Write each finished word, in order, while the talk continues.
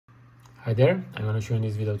Hi there, I'm going to show in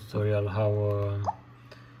this video tutorial how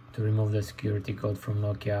to remove the security code from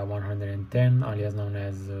Nokia 110, alias known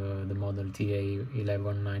as the model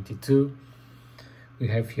TA-1192. We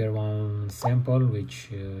have here one sample which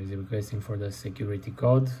is requesting for the security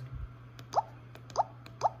code.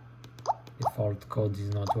 Default code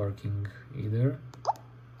is not working either.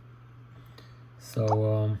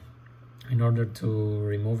 So in order to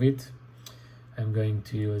remove it, I'm going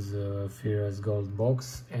to use a Furiousgold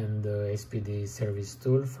box and the SPD service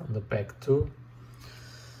tool from the pack 2.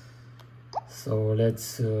 So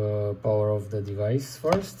let's power off the device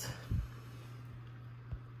first.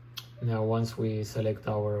 Now once we select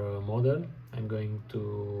our model, I'm going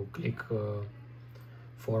to click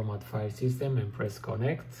format file system and press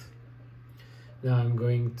connect. Now I'm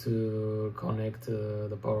going to connect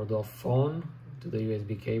the powered off phone to the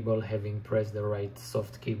USB cable, having pressed the right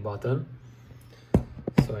soft key button.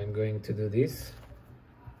 So I'm going to do this,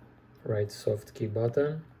 right soft key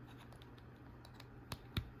button.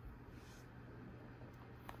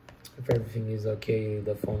 If everything is okay,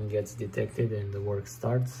 the phone gets detected and the work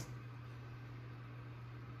starts.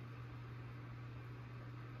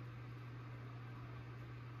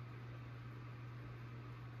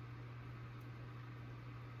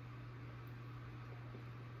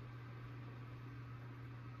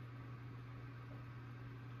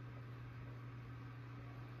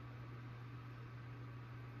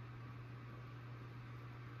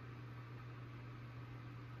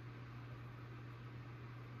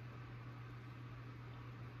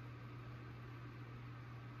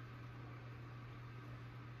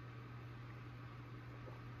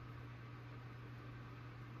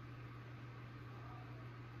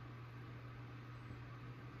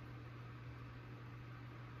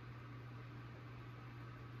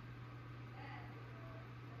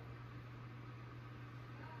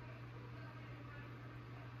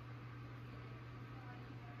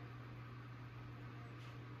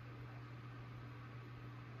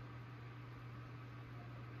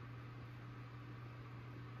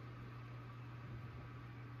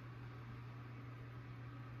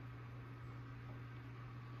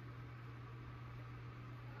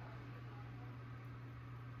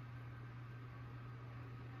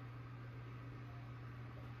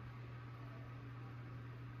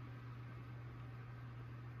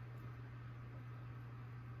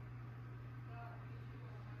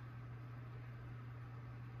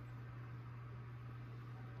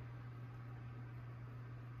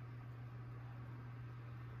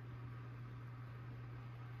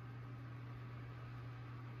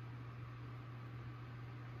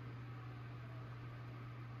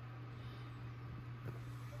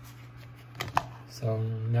 So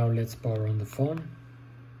now let's power on the phone.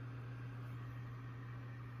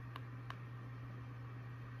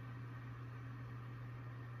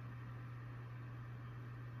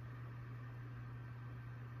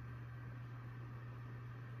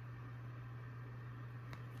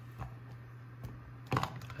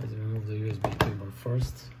 Let's remove the USB cable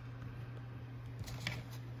first.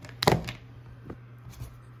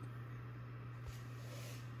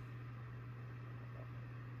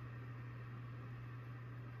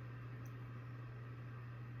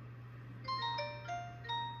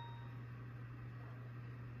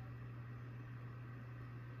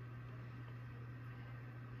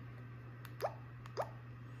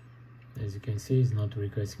 As you can see, it's not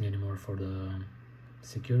requesting anymore for the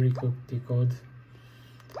security code.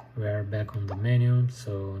 We are back on the menu,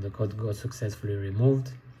 so the code got successfully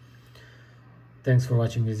removed. Thanks for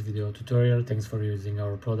watching this video tutorial. Thanks for using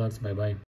our products. Bye bye.